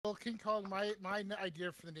Well, King Kong, my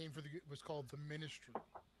idea for the name was called the Ministry.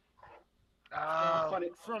 How Oh, funny!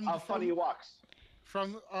 From How funny he walks.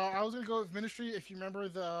 I was gonna go with Ministry. If you remember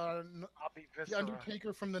I'll be the Viscera.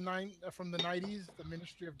 Undertaker from the '90s, the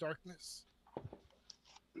Ministry of Darkness.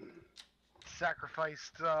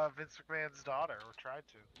 Sacrificed Vince McMahon's daughter, or tried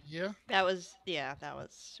to. Yeah. That was, yeah, that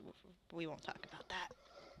was. We won't talk about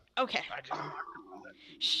that. Okay. I just talked about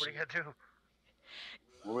it. Shh. What are you gonna do?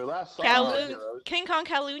 When we last saw our Calhoun, heroes, King Kong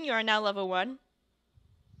Calhoun, you are now level 1.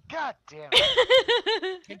 God damn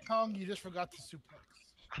it! King Kong, you just forgot to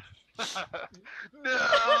suplex.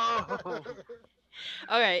 No.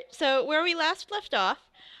 Alright, so where we last left off,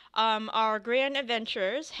 our grand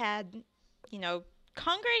adventurers had, you know,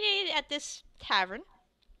 congregated at this tavern,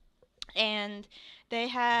 and they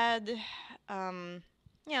had, you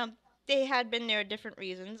know, they had been there different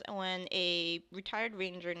reasons when a retired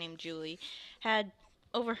ranger named Julie had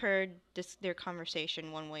overheard their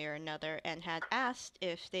conversation one way or another and had asked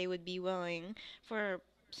if they would be willing for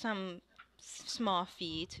some small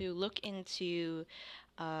fee to look into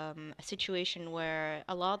a situation where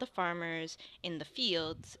a lot of the farmers in the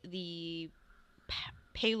fields, the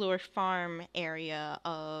Paylor farm area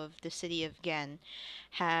of the city of Gen,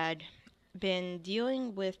 had been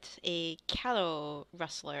dealing with a cattle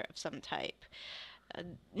rustler of some type. Uh,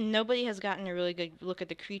 Nobody has gotten a really good look at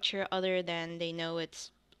the creature other than they know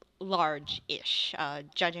it's large-ish,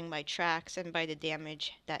 judging by tracks and by the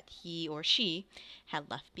damage that he or she had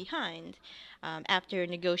left behind. After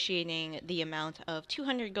negotiating the amount of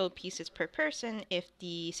 200 gold pieces per person if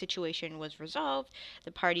the situation was resolved,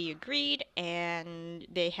 the party agreed and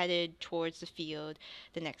they headed towards the field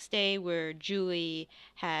the next day where Julie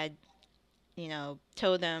had, you know,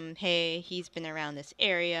 told them, hey, he's been around this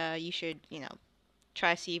area, you should, you know,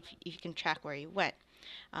 try to see if you can track where he went.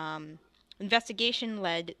 Um, Investigation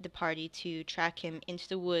led the party to track him into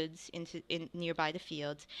the woods, in nearby the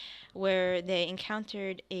fields, where they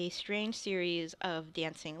encountered a strange series of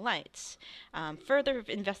dancing lights. Further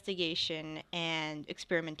investigation and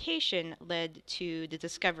experimentation led to the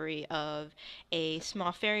discovery of a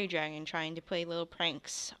small fairy dragon trying to play little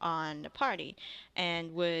pranks on the party,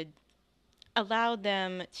 and would allow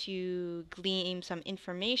them to glean some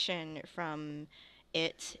information from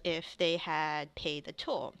it if they had paid the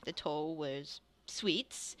toll. The toll was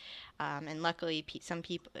sweets, and luckily some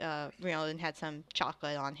people, Roedyn had some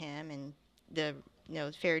chocolate on him, and the, you know,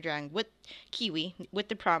 fairy dragon with Kiwi with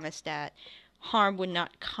the promise that harm would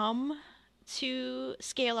not come to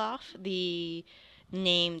Scaloff, the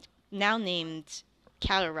now named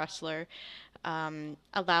cattle rustler,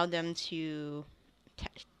 allowed them to.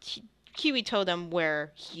 Kiwi told them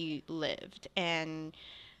where he lived, and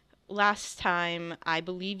last time I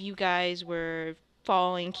believe you guys were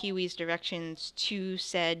following Kiwi's directions to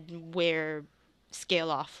said where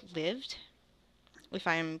Scaleoff lived, if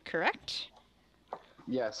I'm correct.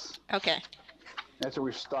 yes, Okay. that's where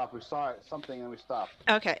we stopped. We saw something and we stopped.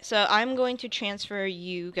 Okay, so I'm going to transfer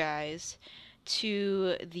you guys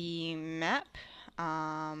to the map.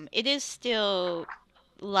 It is still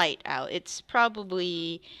light out. It's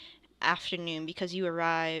probably afternoon because you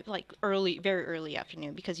arrived like early, very early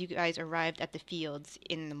afternoon because you guys arrived at the fields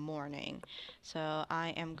in the morning. So I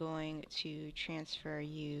am going to transfer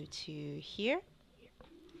you to here.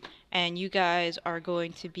 And you guys are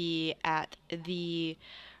going to be at the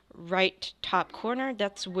right top corner.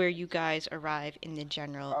 That's where you guys arrive in the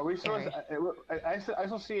general Are we supposed? area. I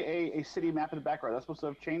still see a city map in the background. That's supposed to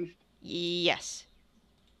have changed. Yes.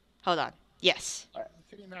 Hold on. Yes. The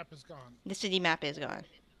city map is gone. The city map is gone.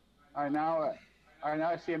 All right now,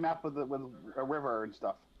 I see a map with a river and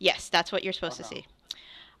stuff. Yes, that's what you're supposed to see.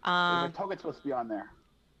 There's a token supposed to be on there.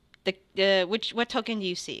 What token do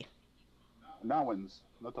you see? No ones,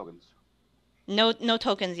 no tokens. No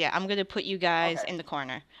tokens yet. I'm gonna put you guys Okay. in the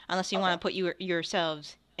corner, unless you want to put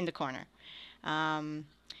yourselves in the corner. No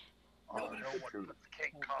one puts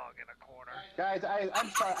King Kong in a corner. Guys, I'm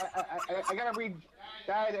sorry. I gotta read.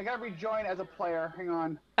 Guys, I gotta rejoin as a player. Hang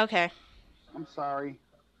on. Okay. I'm sorry.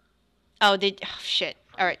 Oh, shit.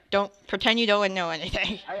 All right. Don't pretend you don't know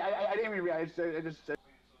anything. I didn't even realize. I just.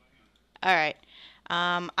 All right.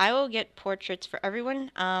 I will get portraits for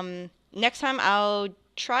everyone. Next time I'll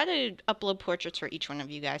try to upload portraits for each one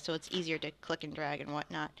of you guys, so it's easier to click and drag and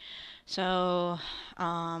whatnot. So,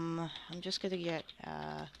 I'm just gonna get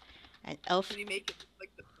an elf. Can you make it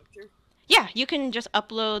like the picture? Yeah, you can just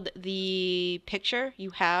upload the picture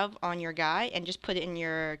you have on your guy and just put it in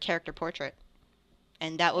your character portrait,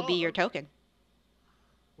 and that will be your token.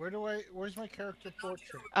 Where's my character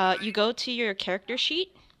portrait? You go to your character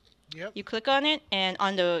sheet. Yep. You click on it, and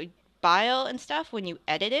on the bio and stuff, when you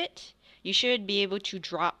edit it, you should be able to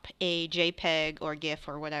drop a JPEG or GIF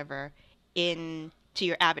or whatever into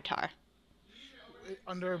your avatar.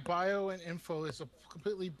 Under bio and info is a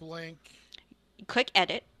completely blank. Click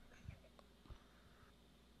edit.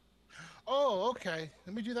 Oh, okay.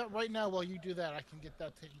 Let me do that right now. While you do that, I can get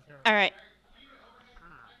that taken care of. All right.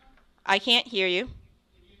 I can't hear you.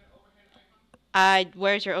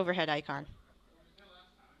 Where's your overhead icon?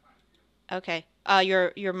 Okay.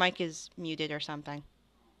 Your mic is muted or something.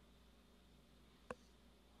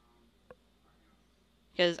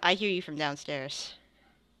 Because I hear you from downstairs.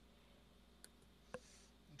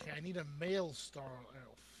 Okay, I need a male star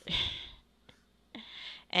elf.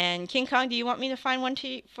 And King Kong, do you want me to find one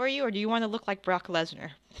for you, or do you want to look like Brock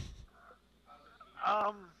Lesnar?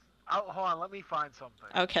 Hold on, let me find something.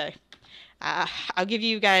 Okay. I'll give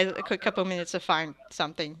you guys a quick couple minutes to find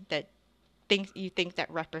something that you think that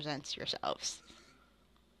represents yourselves.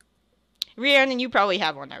 Rhiannon, you probably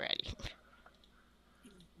have one already.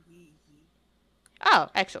 Oh,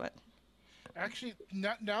 excellent. Actually,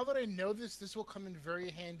 now that I know this will come in very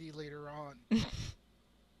handy later on.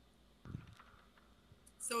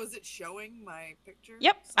 So is it showing my picture?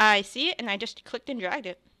 Yep, I see it, and I just clicked and dragged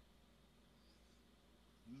it.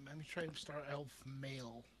 Let me try star elf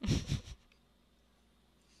male.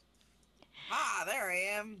 Ah, there I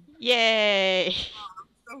am. Yay!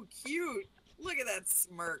 So cute. Look at that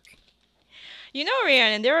smirk. You know,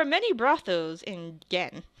 Rhiannon, there are many brothels in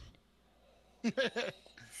Gen.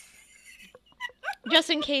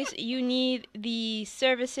 Just in case you need the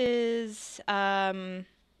services of...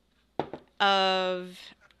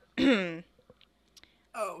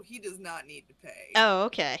 Oh, he does not need to pay. Oh,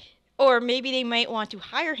 okay. Or maybe they might want to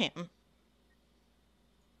hire him.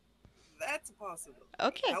 That's a possibility.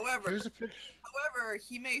 Okay. However, Here's a picture.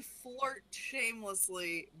 he may flirt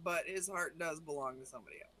shamelessly, but his heart does belong to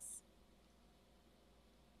somebody else.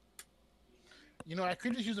 You know, I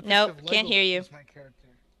could just use a picture Nope, of Lego can't hear you. as my character.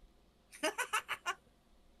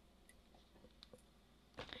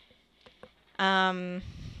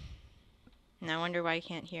 Now I wonder why I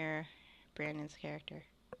can't hear Brandon's character.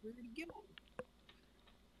 Where did he go?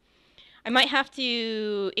 I might have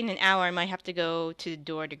to, in an hour, I might have to go to the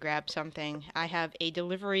door to grab something. I have a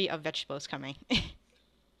delivery of vegetables coming.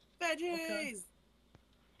 Veggies!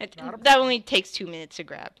 That only takes 2 minutes to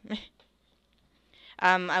grab.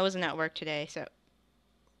 I wasn't at work today, so...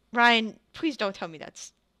 Ryan, please don't tell me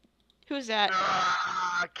that's... Who's that?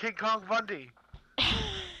 King Kong Bundy.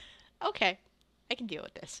 Okay, I can deal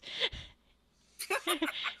with this.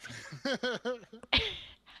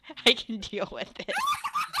 I can deal with it.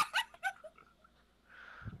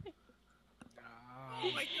 Oh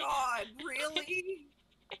my god, really?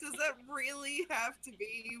 Does that really have to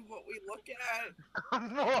be what we look at?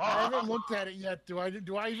 I haven't looked at it yet. Do I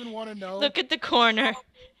even want to know? Look at the corner.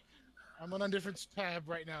 I'm on a different tab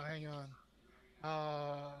right now. Hang on.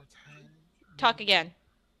 Talk again.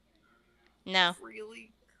 No.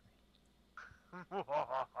 Really?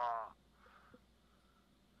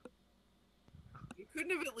 You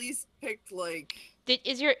couldn't have at least picked like.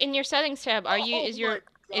 In your settings tab? Are you is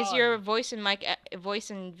your voice and mic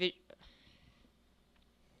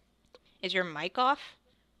is your mic off?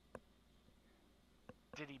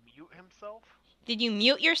 Did he mute himself? Did you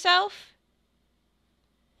mute yourself?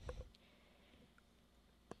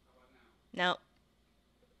 No.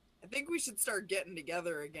 I think we should start getting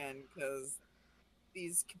together again because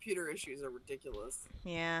these computer issues are ridiculous.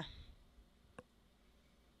 Yeah.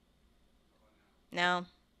 No.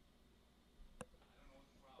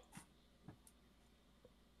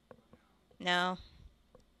 No.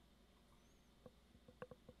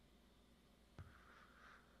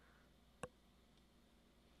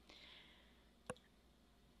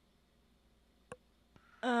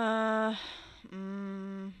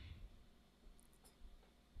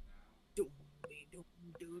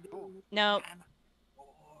 No.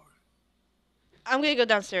 I'm gonna go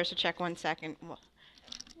downstairs to check 1 second. Okay.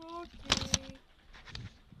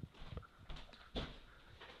 At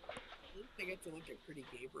least I get to look at Pretty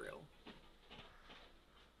Gabriel.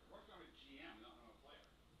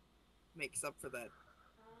 Makes up for that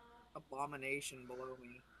abomination below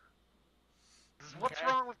me. What's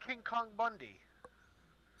wrong with King Kong Bundy?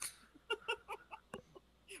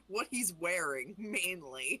 What he's wearing,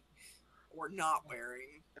 mainly. Or not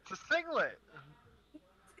wearing. It's a singlet.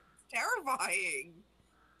 It's terrifying.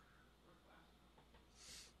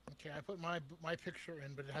 Okay, I put my picture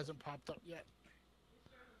in, but it hasn't popped up yet.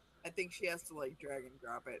 I think she has to like drag and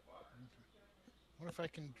drop it. What if I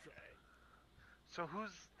can drag? So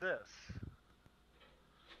who's this?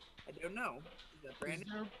 I don't know. Is that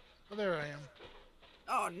Brandon? Oh, there I am.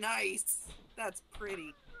 Oh, nice. That's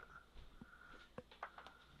pretty.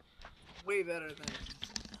 way better than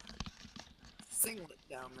singlet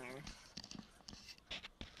down there.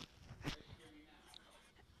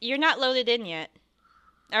 You're not loaded in yet.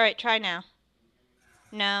 Alright, try now.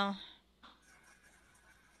 No.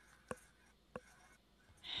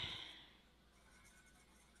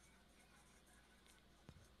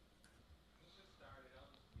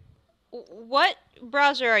 What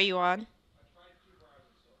browser are you on?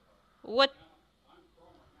 What?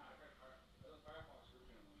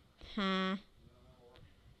 I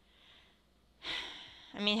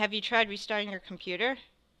mean, have you tried restarting your computer?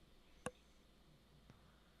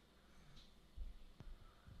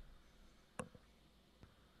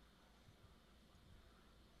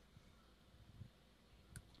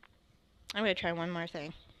 I'm gonna try one more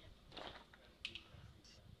thing.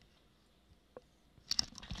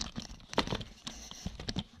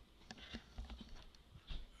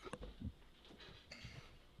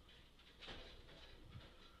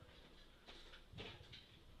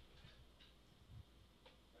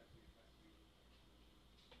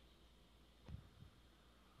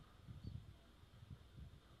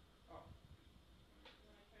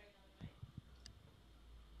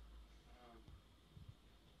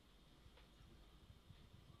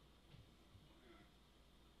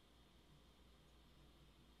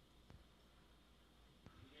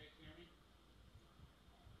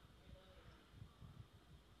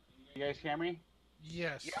 You guys hear me?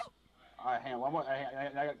 Yes. Yep. Hang on. One more.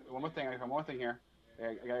 I got one more thing. I got one more thing here.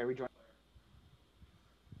 I gotta rejoin.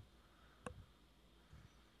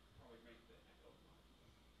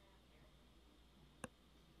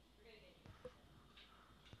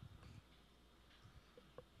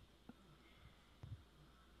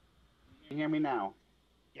 Can you hear me now?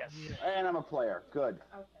 Yes. Yeah. And I'm a player. Good.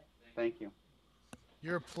 Okay. Thank you.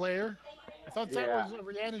 You're a player? I thought that Yeah. was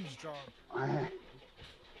Rhiannon's job.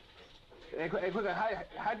 Hey, quick,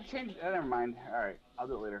 how'd you change? Never mind. All right, I'll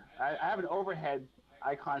do it later. I have an overhead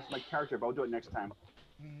icon for my character, but I'll do it next time.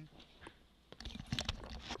 Mhm.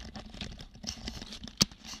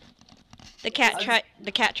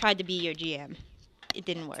 The cat tried to be your GM. It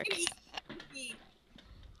didn't work.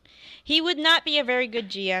 He would not be a very good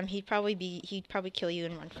GM. He'd probably kill you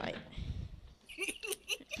in one fight.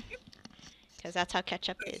 Because that's how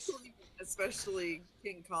ketchup is. Especially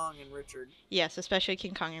King Kong and Richard. Yes, especially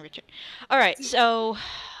King Kong and Richard. Alright, so...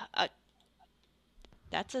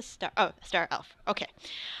 that's a star... Oh, star elf. Okay.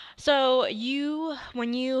 So,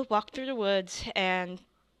 when you walk through the woods and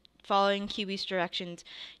following Kiwi's directions,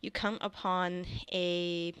 you come upon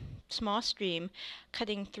a small stream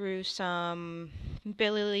cutting through some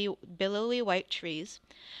billowy white trees.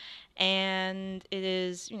 And it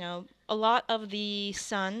is, a lot of the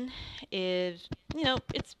sun is,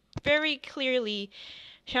 it's very clearly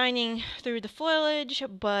shining through the foliage,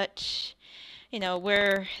 but,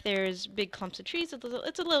 where there's big clumps of trees,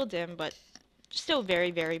 it's a little dim, but still very,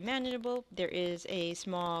 very manageable. There is a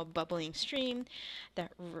small bubbling stream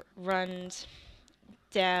that runs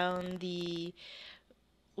down the,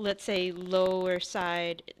 let's say, lower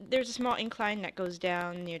side. There's a small incline that goes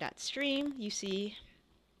down near that stream, you see.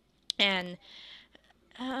 And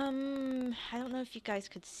I don't know if you guys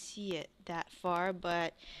could see it that far,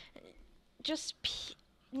 but just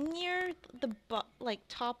near the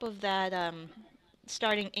top of that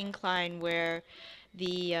starting incline where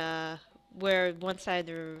the where one side of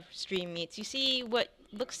the stream meets, you see what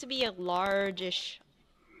looks to be a largish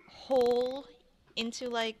hole into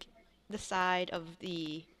like the side of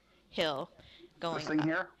the hill going This thing up.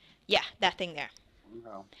 here? Yeah, that thing there.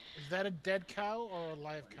 No. Is that a dead cow or a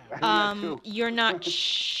live cow? That too. You're not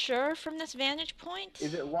sure from this vantage point?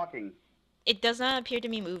 Is it walking? It does not appear to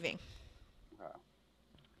be moving.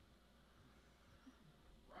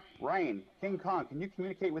 Ryan, King Kong, can you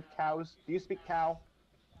communicate with cows? Do you speak cow?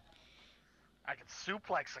 I can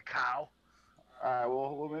suplex a cow.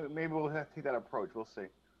 Well, maybe we'll have to take that approach. We'll see.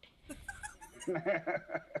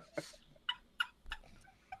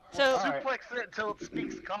 So, Suplex it until it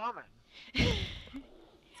speaks common.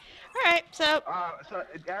 alright, so,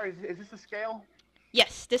 Gary, is this a scale?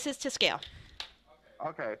 yes, this is to scale.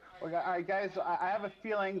 Okay. Well, guys, I have a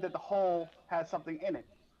feeling that the hole has something in it.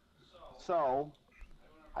 So,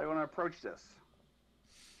 how do you want to approach this?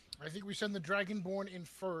 I think we send the Dragonborn in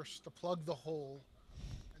first to plug the hole,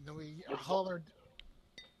 and then we holler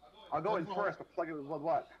I'll go in first, but plug it with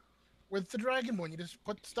what? with the Dragonborn. You just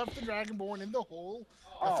stuff the Dragonborn in the hole.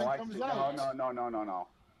 Oh, Nothing I comes see. out.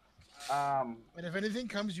 No. And if anything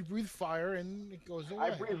comes, you breathe fire, and it goes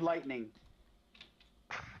away. I breathe lightning.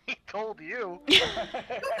 He told you.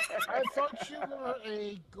 I thought you were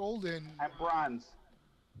a golden. I'm bronze.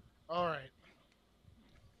 All right.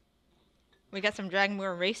 We got some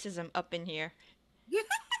Dragonborn racism up in here.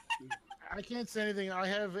 I can't say anything. I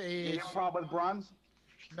have You a have a problem with bronze?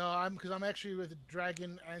 no. I'm actually with a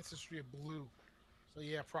dragon ancestry of blue. So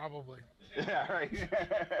yeah, probably. Yeah, right.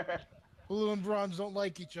 Blue and bronze don't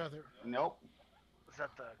like each other. Nope. Is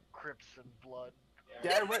that the Crips and Blood?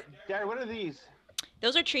 Dad, what are these?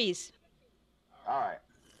 Those are trees. All right.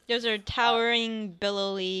 Those are towering,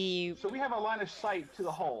 billowy. So we have a line of sight to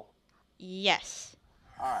the hole. Yes,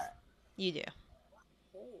 All right. you do.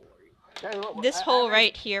 Dad, This hole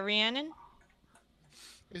right here, Rhiannon.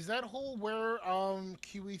 Is that hole where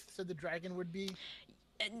Kiwi said the dragon would be?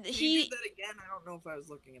 Can you He do that again? I don't know if I was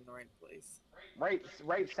looking in the right place.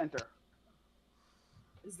 Right center.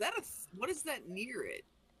 Is that what is that near it?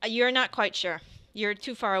 You're not quite sure. You're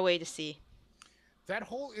too far away to see. That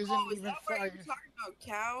hole isn't Oh, is even that where you're 5. talking about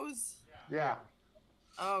cows? Yeah.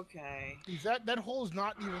 Okay. That hole is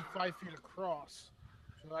not even 5 feet across.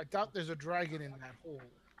 So I doubt there's a dragon in that hole.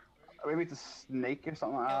 Maybe it's a snake or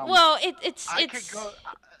something. Well, I could go.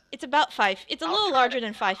 it's about 5. It's a I'll little try larger to-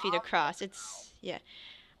 than 5 feet across. It's yeah.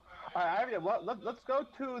 All right, let's go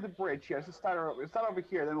to the bridge here. Let's start over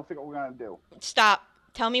here, then we'll figure what we're gonna do. Stop.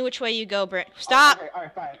 Tell me which way you go, Brent. Stop. Okay, all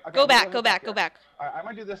right, fine. Okay, Go I'm back. gonna Go back. here. Go back. All right, I'm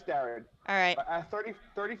gonna do this, Darren. All right.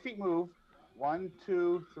 30 feet move. 1,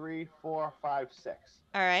 2, 3, 4, 5, 6.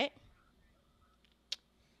 All right.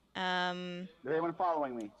 Is anyone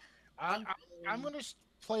following me? I'm gonna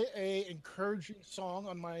play a encouraging song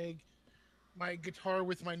on my guitar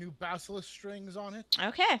with my new basilisk strings on it.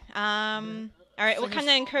 Okay. All right. What Sing a kind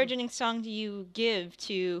of song. encouraging song do you give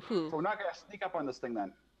to So who? we're not gonna sneak up on this thing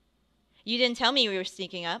then. You didn't tell me we were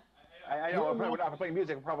sneaking up. I know we're not. If we're playing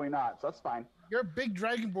music, we're probably not. So that's fine. You're a big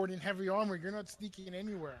dragonborn in heavy armor. You're not sneaking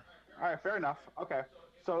anywhere. All right, fair enough. Okay.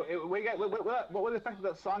 So what would the effect of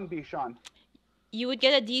that song be, Sean? You would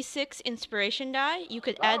get a D6 inspiration die. You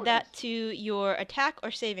could Oh, add that nice. to your attack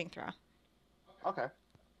or saving throw. Okay.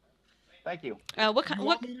 Thank you. What You kind?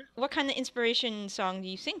 want me to- What kind of inspiration song do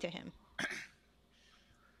you sing to him?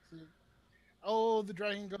 Oh, the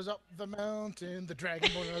dragon goes up the mountain. The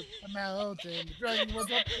dragon goes up the mountain. The dragon goes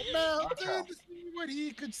up the mountain Okay. to see what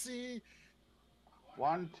he could see.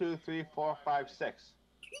 1, 2, 3, 4, 5, 6.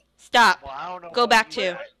 Stop. Well, I don't know. Go what back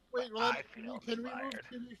you- to. Wait, I feel can we move inspired.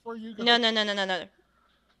 to before you go? No.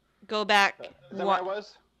 Go back. Is that where I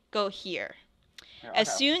was? Go here. Here, As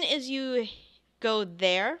okay. soon as you go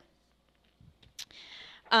there,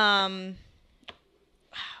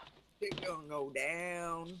 It's gonna go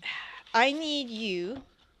down. I need you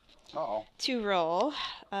Uh-oh. to roll.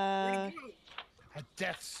 Where'd you go? A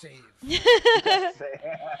death save.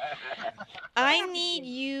 I need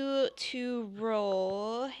you to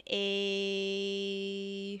roll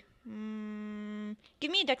a.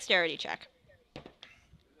 Give me a dexterity check.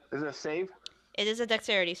 Is it a save? It is a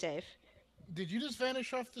dexterity save. Did you just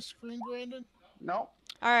vanish off the screen, Brandon? No.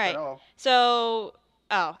 All right. No. So,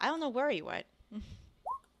 I don't know where you went.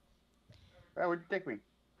 Where'd you take me?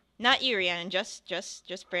 Not you, Rhiannon. Just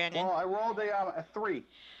Brandon. Well, I rolled a 3.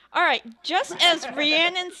 All right. Just as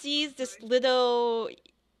Rhiannon sees this little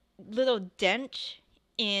dent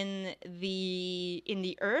in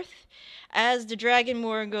the earth, as the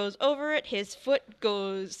dragonborn goes over it, his foot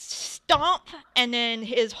goes stomp, and then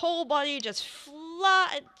his whole body just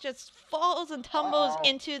falls and tumbles Uh-oh.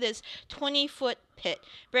 into this 20-foot pit.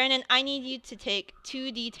 Brandon, I need you to take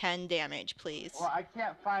 2d10 damage, please. Well, I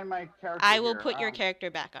can't find my character. I will here. put your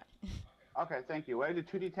character back on. Okay, thank you. What did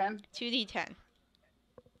I do? 2d10? 2d10.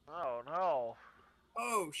 Oh no.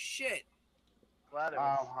 Oh shit! Glad it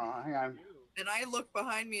was. Hang on. And I look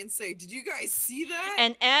behind me and say, "Did you guys see that?"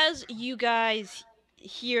 And as you guys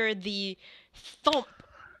hear the thump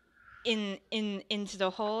into the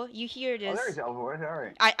hole, you hear Oh, this. there's Elvoid. All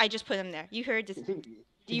right. I just put him there. You heard this. Did he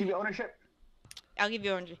you- give you ownership? I'll give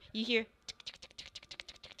you 100. You hear.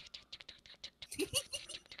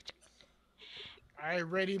 I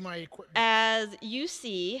ready my equipment. As you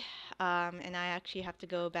see, and I actually have to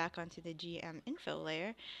go back onto the GM info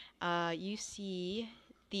layer. You see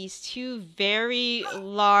these two very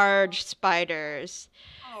large spiders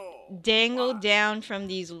Oh, dangle why? down from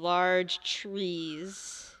these large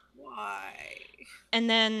trees. Why? And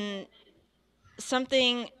then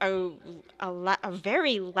something, a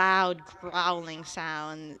very loud growling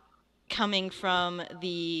sound coming from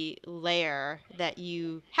the lair that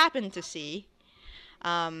you happen to see.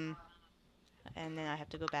 And then I have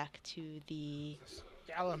to go back to the,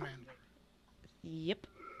 Salamander. yep.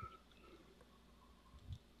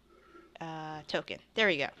 Token. There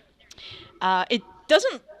we go. It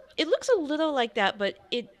doesn't, it looks a little like that, but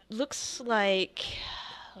it looks like,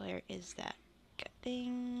 where is that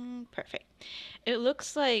thing? Perfect. It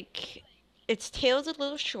looks like its tail is a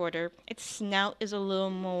little shorter. Its snout is a little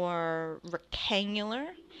more rectangular.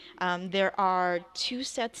 There are two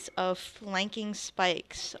sets of flanking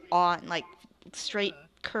spikes on, like, straight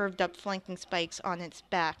curved up flanking spikes on its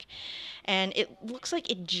back. And it looks like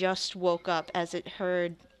it just woke up as it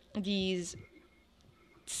heard these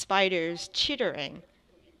spiders chittering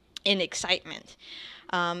in excitement.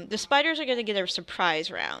 The spiders are going to get a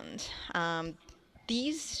surprise round.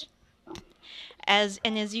 These, as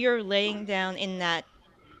you're laying down in that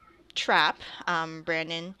trap,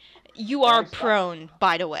 Brandon, you Can are I stop? prone,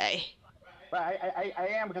 by the way. But I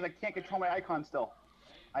am because I can't control my icon still.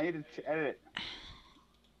 I need to edit it.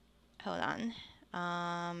 Hold on.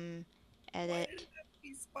 Why Edit. did it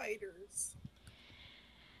be spiders?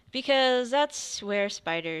 Because that's where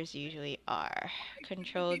spiders usually are. It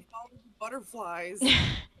Control. be followed the butterflies.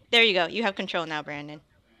 There you go. You have control now, Brandon.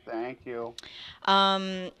 Thank you.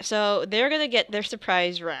 So they're gonna get their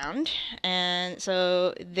surprise round, and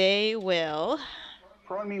so they will.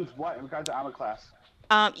 Prone means what in regards to armor class?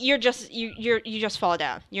 You just fall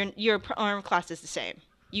down. Your arm class is the same.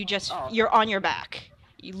 Oh, okay. You're on your back,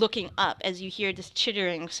 you looking up as you hear this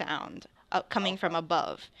chittering sound coming from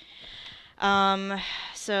above.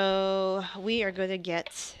 So we are gonna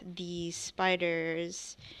get the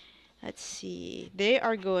spiders. Let's see. They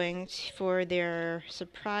are going for their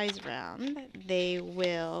surprise round. They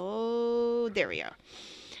will. There we go.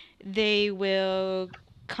 They will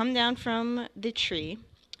come down from the tree,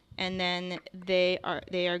 and then they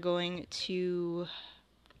are going to.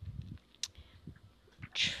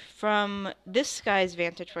 From this guy's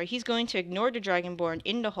vantage point, he's going to ignore the Dragonborn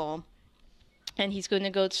in the hole, and he's going to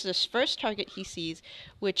go to this first target he sees,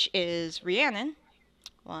 which is Rhiannon.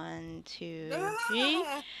 1, 2, 3.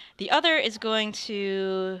 Ah! The other is going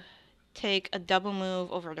to take a double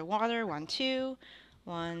move over the water. 1, 2.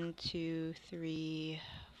 1, 2, 3,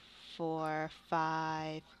 4,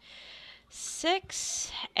 5,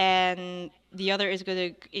 6. And the other is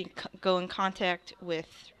going to go in contact with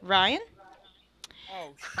Ryan.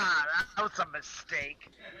 Oh, Ah, that was a mistake.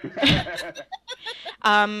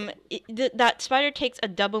 That spider takes a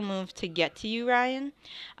double move to get to you, Ryan.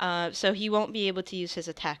 So he won't be able to use his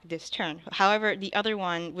attack this turn. However, the other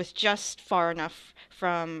one was just far enough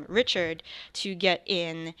from Richard to get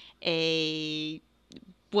in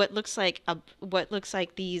what looks like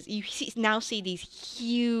these. Now see these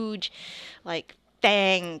huge, like,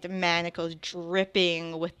 fanged manacles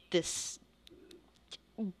dripping with this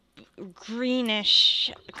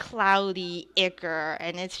greenish, cloudy ichor,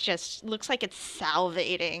 and it's just looks like it's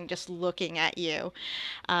salivating just looking at you.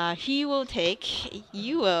 You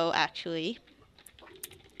will actually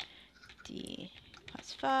D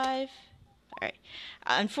plus 5. All right.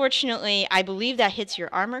 Unfortunately, I believe that hits your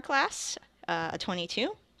armor class, a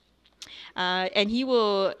 22. And he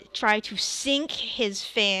will try to sink his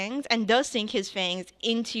fangs, and does sink his fangs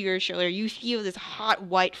into your shoulder. You feel this hot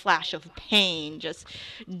white flash of pain just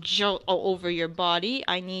jolt all over your body.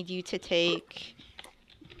 I need you to take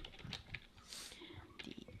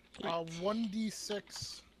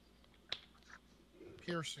 1d6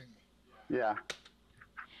 piercing. Yeah.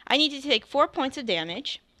 I need you to take 4 points of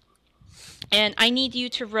damage, and I need you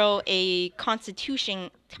to roll a Constitution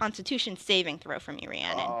saving throw for me,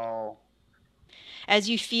 Rhiannon. Oh. As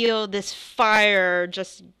you feel this fire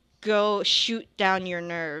just shoot down your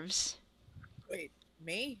nerves. wait,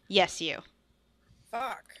 me? Yes, you.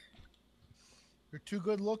 Fuck. You're too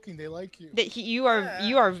good looking. They like you. You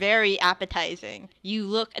are very appetizing. You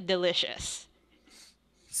look delicious.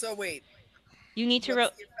 So wait, You need to roll.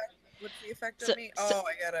 what's the effect So- on me? so- Oh,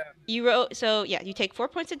 I gotta. You take 4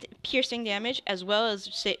 points of piercing damage as well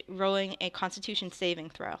as rolling a Constitution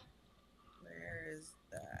saving throw. Where is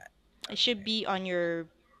that? It should be on your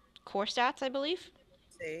core stats, I believe.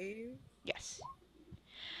 Save. Yes.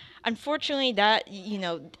 Unfortunately,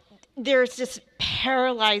 there's this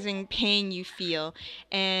paralyzing pain you feel,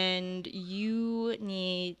 and you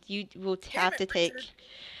will have to take Richard.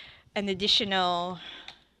 an additional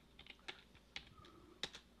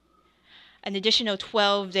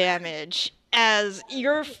 12 damage as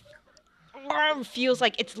your arm feels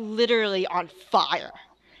like it's literally on fire,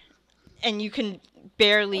 and you can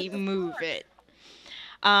barely What the move fuck? it.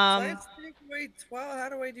 Let's take away 12. How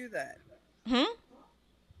do I do that? Hmm?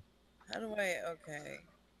 How do I? Okay.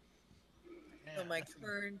 So my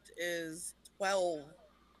current is 12.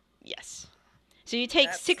 Yes. So you take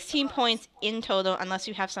That 16 sucks. points in total, unless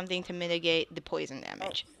you have something to mitigate the poison Oh,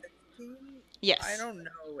 damage. 16? Yes. I don't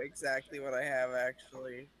know exactly what I have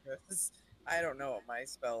actually. I don't know what my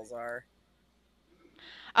spells are.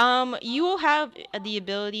 You will have the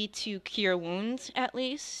ability to cure wounds at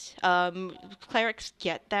least. Clerics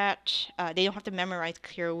get that. They don't have to memorize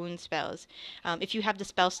cure wound spells. If you have the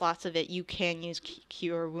spell slots of it, you can use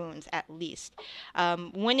cure wounds at least.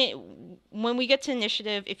 When we get to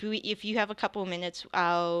initiative, if you have a couple of minutes,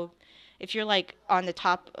 if you're like on the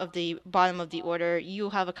top of the bottom of the order,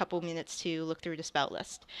 you'll have a couple of minutes to look through the spell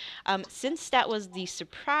list. Since that was the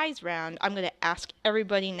surprise round, I'm going to ask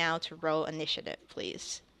everybody now to roll initiative,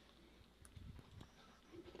 please.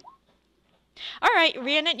 All right,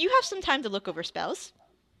 Rhiannon, you have some time to look over spells.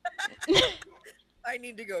 I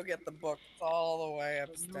need to go get the book. It's all the way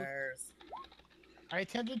upstairs. I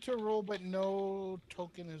attempted to roll, but no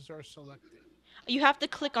tokens are selected. You have to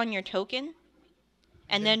click on your token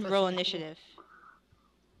and then press roll on the initiative.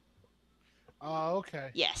 Oh,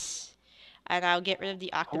 okay. Yes. And I'll get rid of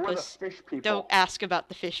the Who are the octopus. fish people? Don't ask about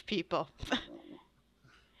the fish people.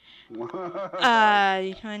 20 Oh,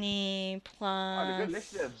 they're good plus.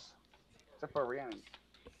 initiatives. Except for Rhiannon.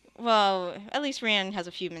 Well, at least Rhiannon has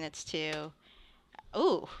a few minutes too.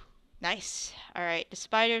 Ooh, nice. All right, the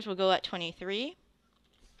spiders will go at 23.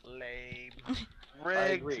 Lame. I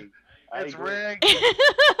Rigged. agree. It's rigged.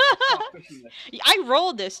 Stop pushing this. I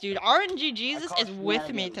rolled this, dude. RNG Jesus call is with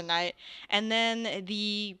me shenanigans. tonight. And then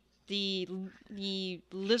the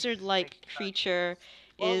lizard-like creature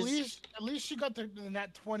Well, is at least you got the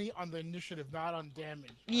nat 20 on the initiative, not on damage.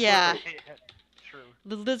 yeah. True.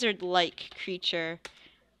 The lizard-like creature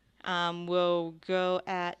will go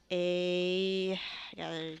at a. I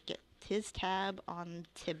gotta get his tab on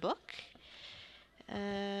the book.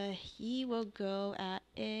 He will go at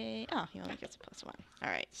a. Oh, he only gets a +1. All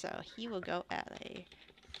right, so he will go at a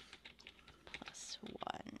 +1.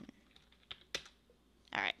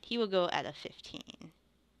 All right, he will go at a 15.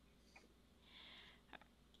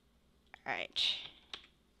 All right.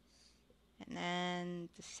 And then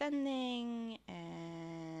descending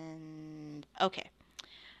and okay.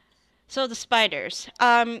 So the spiders.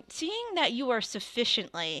 Seeing that you are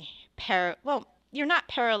sufficiently well, you're not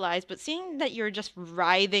paralyzed, but seeing that you're just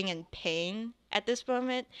writhing in pain at this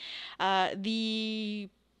moment, the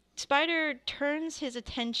spider turns his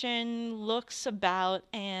attention, looks about,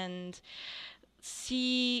 and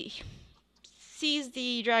sees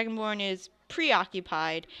the Dragonborn is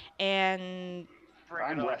preoccupied, and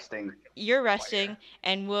I'm resting. you're resting,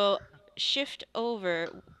 and will scuttle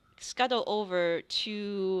over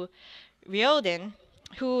to Roedyn,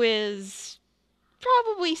 who is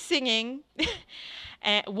probably singing,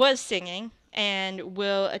 was singing, and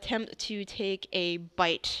will attempt to take a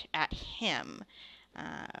bite at him.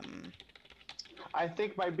 I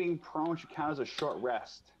think by being prone should count as a short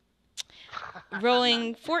rest.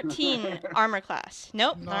 Rolling 14 armor class.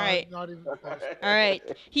 Nope. No, All right. not even close. All right.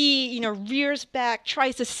 He, rears back,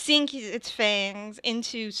 tries to sink its fangs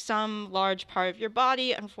into some large part of your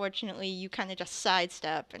body. Unfortunately, you kind of just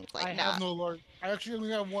sidestep, and it's like, I nah. have no large. I actually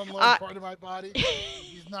only have one large part of my body.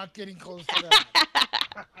 He's not getting close to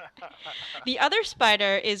that. The other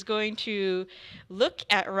spider is going to look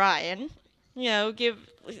at Ryan.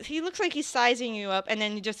 He looks like he's sizing you up, and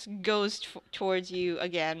then he just goes towards you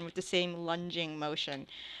again with the same lunging motion.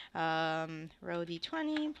 Roll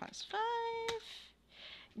d20 plus 5.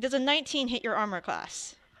 Does a 19 hit your armor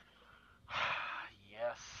class?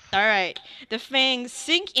 Yes. All right. The fangs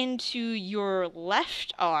sink into your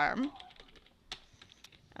left arm.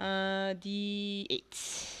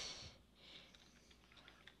 D8.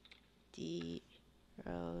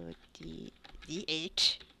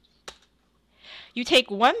 D8. You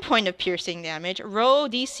take 1 point of piercing damage. Roll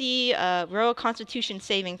roll Constitution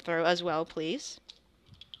saving throw as well, please.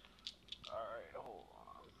 Alright, hold on.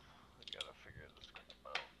 I gotta figure this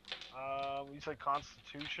out. You said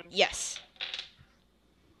Constitution? Yes.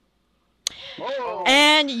 Oh.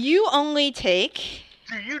 And you only take.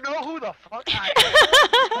 Do you know who the fuck I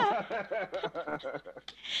am?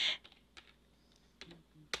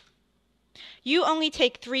 You only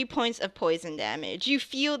take 3 points of poison damage. You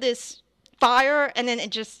feel this fire, and then it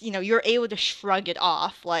just, you're able to shrug it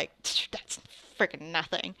off. Like, that's freaking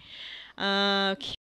nothing. Okay.